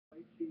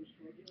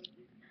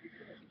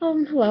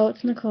Hello,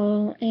 it's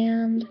Nicole,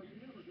 and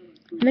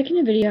I'm making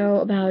a video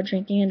about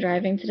drinking and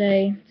driving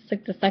today. It's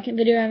like the second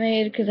video I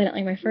made because I didn't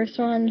like my first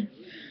one,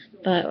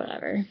 but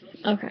whatever.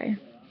 Okay.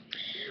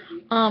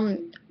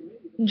 Um,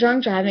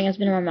 Drunk driving has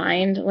been on my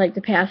mind like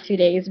the past few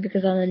days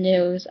because on the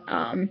news,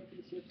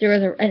 there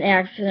was an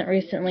accident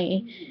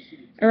recently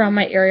around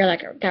my area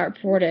that got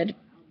reported.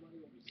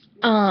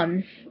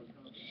 Um,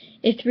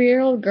 a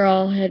 3-year-old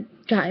girl had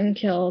gotten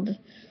killed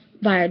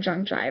by a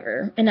drunk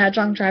driver, and that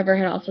drunk driver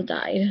had also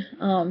died.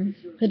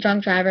 The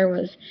drunk driver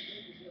was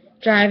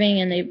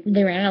driving and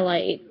they ran a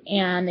light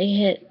and they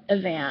hit a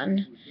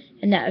van,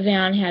 and that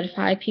van had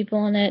 5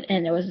 people in it,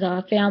 and it was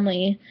a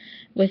family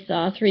with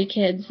 3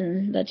 kids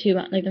and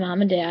the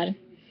mom and dad.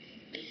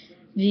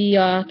 The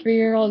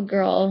 3-year-old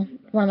girl,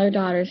 one of their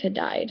daughters, had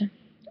died.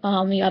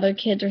 The other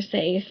kids are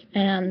safe,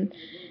 and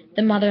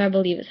the mother, I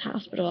believe, is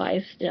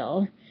hospitalized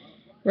still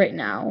right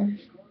now.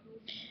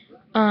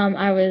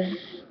 I was,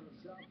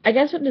 I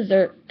guess what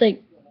desert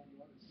like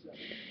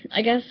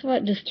I guess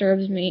what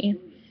disturbs me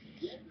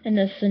in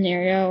this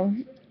scenario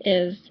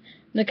is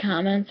the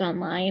comments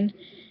online.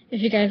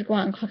 If you guys go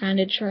out and click on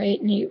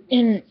Detroit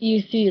and you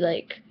see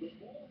like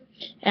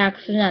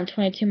accident on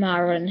 22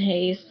 Mile Road in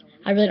Hayes,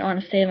 I really don't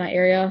want to say my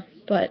area,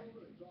 but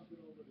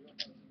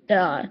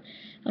uh,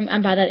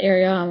 I'm by that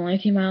area. I'm only a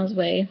few miles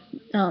away.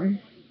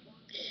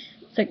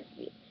 It's like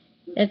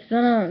it's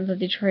in the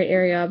Detroit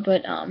area,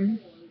 but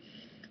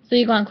so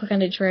you go and click on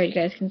Detroit, you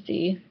guys can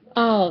see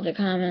all of the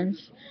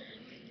comments.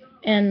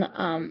 And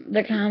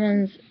the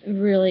comments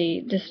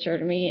really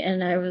disturbed me,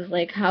 and I was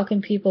like, how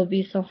can people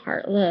be so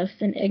heartless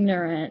and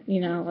ignorant?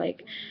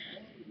 Like,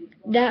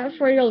 that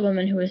 40-year-old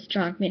woman who was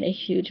drunk made a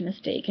huge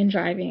mistake in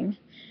driving,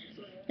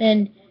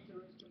 and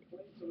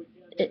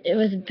it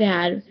was a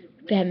bad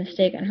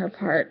mistake on her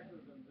part.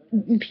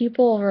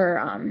 People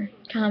were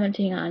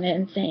commenting on it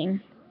and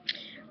saying,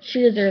 she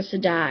deserves to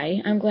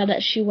die. I'm glad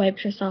that she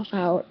wiped herself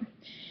out.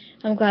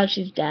 I'm glad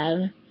she's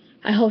dead.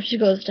 I hope she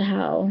goes to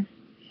hell.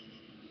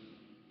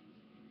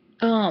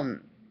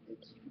 And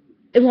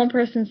one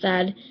person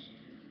said,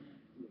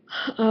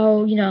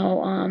 oh,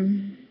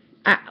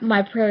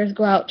 my prayers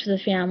go out to the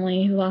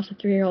family who lost a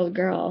 3-year-old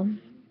girl.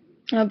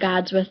 Oh,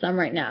 God's with them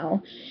right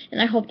now, and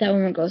I hope that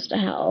woman goes to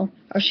hell,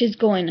 or she's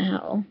going to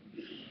hell.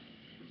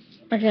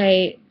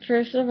 Okay,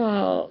 first of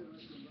all,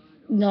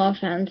 no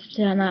offense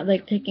to not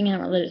like picking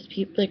on religious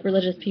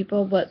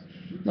people, but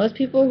most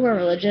people who are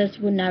religious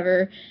would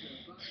never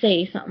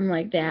say something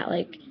like that,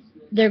 like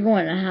they're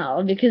going to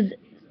hell, because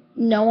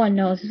no one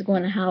knows who's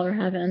going to hell or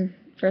heaven.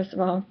 First of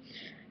all,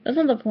 that's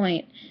not the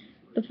point.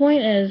 The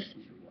point is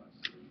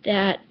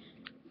that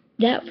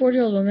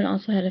 40-year-old woman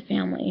also had a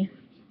family,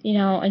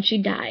 and she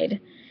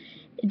died.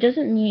 It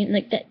doesn't mean,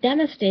 like, that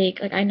mistake,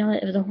 like, I know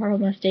that it was a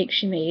horrible mistake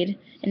she made,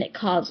 and it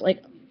caused,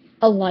 like,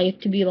 a life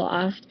to be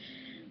lost,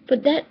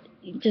 but that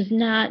does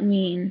not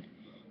mean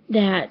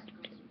that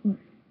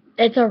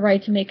it's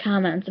alright to make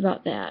comments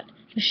about that.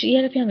 She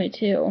had a family,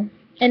 too.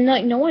 And,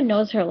 like, no one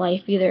knows her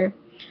life, either.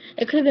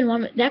 That could have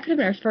been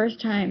her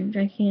first time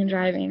drinking and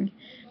driving.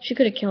 She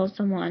could have killed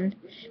someone.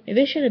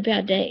 Maybe she had a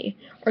bad day,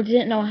 or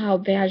didn't know how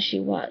bad she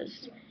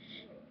was.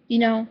 I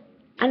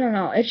don't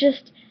know.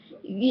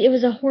 It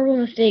was a horrible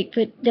mistake,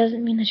 but it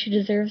doesn't mean that she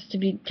deserves to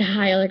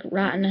die, like,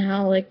 rotten in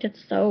hell. Like,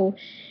 that's so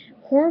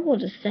horrible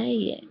to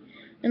say.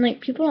 And,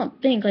 like, people don't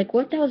think, like,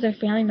 what if that was their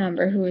family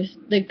member who was,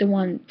 like, the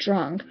one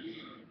drunk?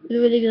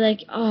 Would they be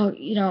like, oh,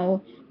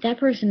 that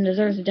person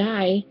deserves to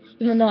die,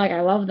 even though, like,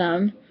 I love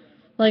them?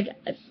 Like,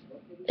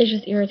 it's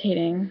just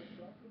irritating.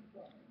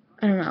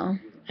 I don't know.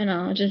 I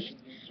know, just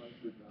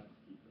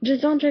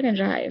don't drink and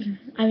drive.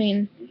 I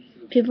mean,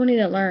 people need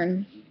to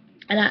learn.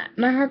 And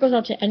my heart goes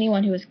out to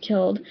anyone who was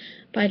killed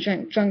by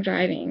drunk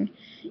driving.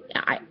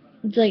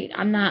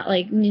 I'm not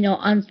like, I'm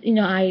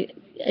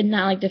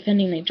not like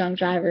defending like drunk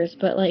drivers,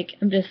 but like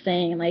I'm just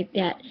saying like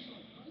that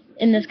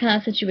in this kind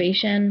of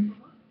situation,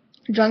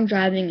 drunk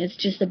driving is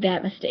just a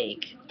bad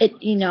mistake.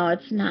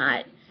 It's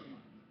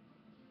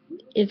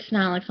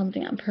not like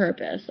something on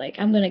purpose. Like,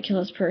 I'm gonna kill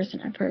this person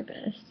on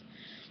purpose.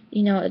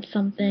 It's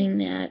something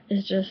that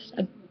is just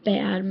a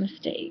bad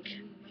mistake.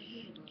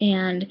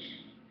 And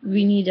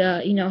we need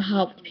to,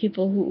 help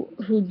people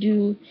who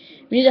do.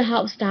 We need to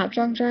help stop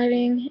drunk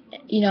driving,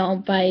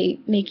 by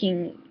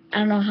making, I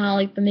don't know how,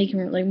 like, by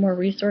making, like, more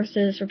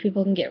resources for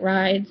people who can get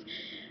rides,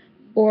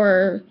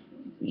 or,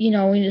 we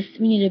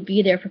need to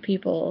be there for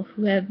people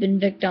who have been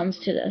victims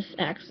to this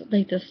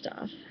like this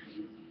stuff.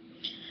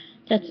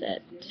 That's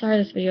it. Sorry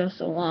this video is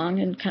so long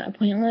and kind of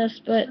pointless,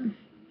 but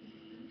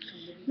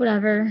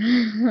whatever.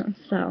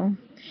 So,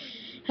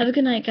 have a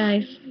good night,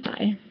 guys.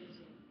 Bye.